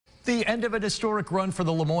The end of an historic run for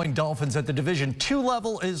the Moyne Dolphins at the Division II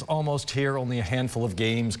level is almost here. Only a handful of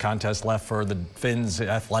games, contests left for the Finns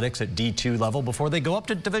athletics at D2 level before they go up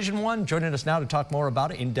to Division I. Joining us now to talk more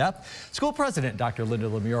about it in depth, school president Dr. Linda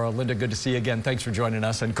Lemura. Linda, good to see you again. Thanks for joining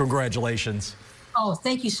us and congratulations. Oh,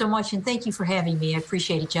 thank you so much, and thank you for having me. I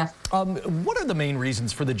appreciate it, Jeff. What are the main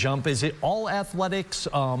reasons for the jump? Is it all athletics?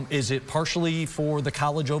 Is it partially for the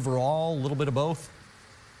college overall? A little bit of both?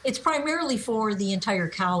 It's primarily for the entire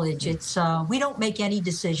college. It's we don't make any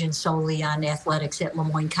decisions solely on athletics at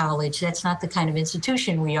Moyne College. That's not the kind of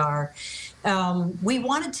institution we are. We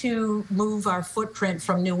wanted to move our footprint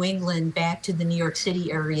from New England back to the New York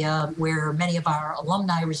City area where many of our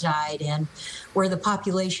alumni reside and where the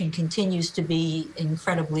population continues to be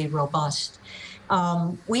incredibly robust.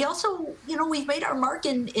 We also, we've made our mark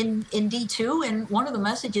in D2, and one of the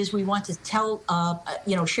messages we want to tell,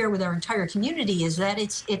 share with our entire community is that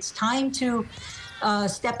it's time to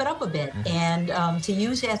step it up a bit and to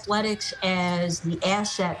use athletics as the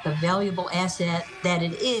asset, the valuable asset that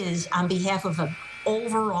it is on behalf of an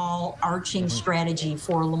overall arching strategy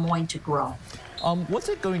for Moyne to grow. What's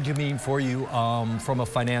it going to mean for you from a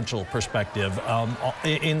financial perspective,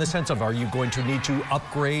 in the sense of, are you going to need to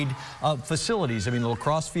upgrade facilities? I mean, the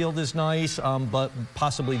lacrosse field is nice, but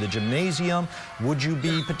possibly the gymnasium. Would you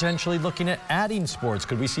be potentially looking at adding sports?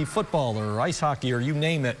 Could we see football or ice hockey or you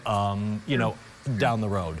name it, down the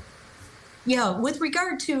road? Yeah, with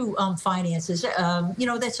regard to finances,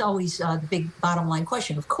 that's always the big bottom line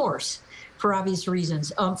question, of course, for obvious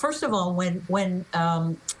reasons. First of all, when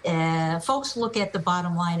folks look at the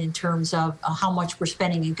bottom line in terms of how much we're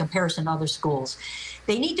spending in comparison to other schools,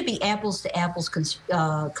 they need to be apples to apples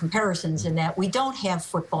comparisons in that we don't have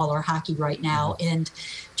football or hockey right now. And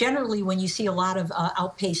generally, when you see a lot of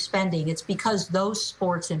outpaced spending, it's because those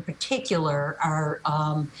sports in particular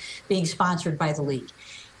are being sponsored by the league.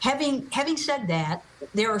 Having said that,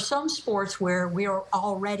 there are some sports where we are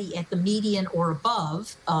already at the median or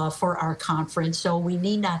above for our conference, so we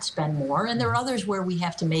need not spend more. And there are others where we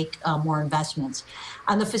have to make more investments.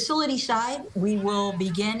 On the facility side, we will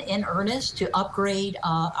begin in earnest to upgrade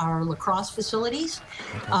our lacrosse facilities.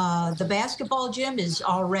 The basketball gym is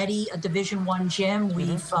already a Division I gym.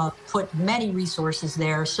 We've put many resources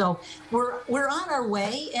there. So we're on our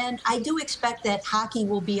way, and I do expect that hockey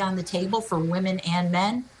will be on the table for women and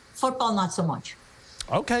men. Football, not so much.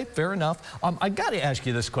 Okay, fair enough. I got to ask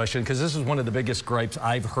you this question because this is one of the biggest gripes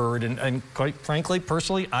I've heard, and quite frankly,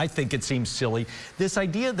 personally, I think it seems silly. This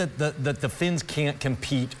idea that the Finns can't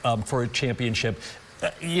compete for a championship,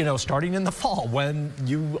 starting in the fall when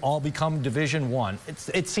you all become Division I.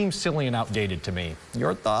 It seems silly and outdated to me.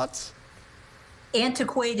 Your thoughts?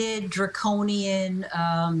 Antiquated, draconian,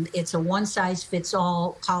 it's a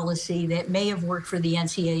one-size-fits-all policy that may have worked for the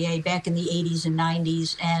NCAA back in the 80s and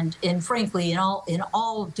 90s, and frankly, in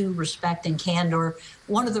all due respect and candor,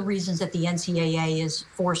 one of the reasons that the NCAA is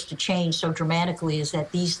forced to change so dramatically is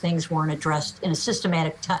that these things weren't addressed in a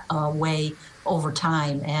systematic way over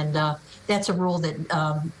time, and that's a rule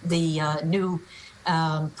that the new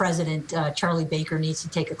President Charlie Baker needs to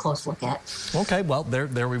take a close look at. Okay, well,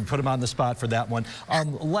 there we put him on the spot for that one.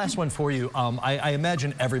 Last one for you. I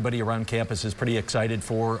imagine everybody around campus is pretty excited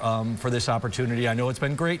for this opportunity. I know it's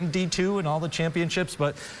been great in D2 and all the championships,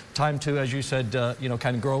 but time to, as you said,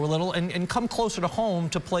 kind of grow a little and come closer to home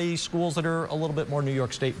to play schools that are a little bit more New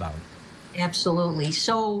York State bound. Absolutely.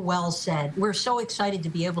 So well said. We're so excited to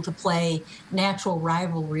be able to play natural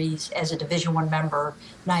rivalries as a Division I member,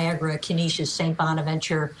 Niagara, Canisius, St.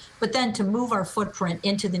 Bonaventure, but then to move our footprint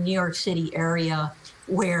into the New York City area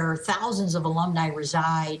where thousands of alumni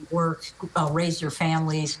reside, work, raise their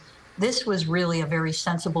families. This was really a very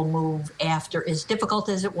sensible move after, as difficult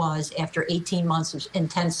as it was, after 18 months of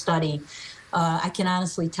intense study. I can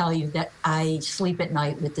honestly tell you that I sleep at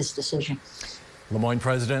night with this decision. Moyne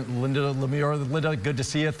President Linda Lemura. Linda, good to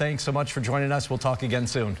see you. Thanks so much for joining us. We'll talk again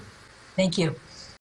soon. Thank you.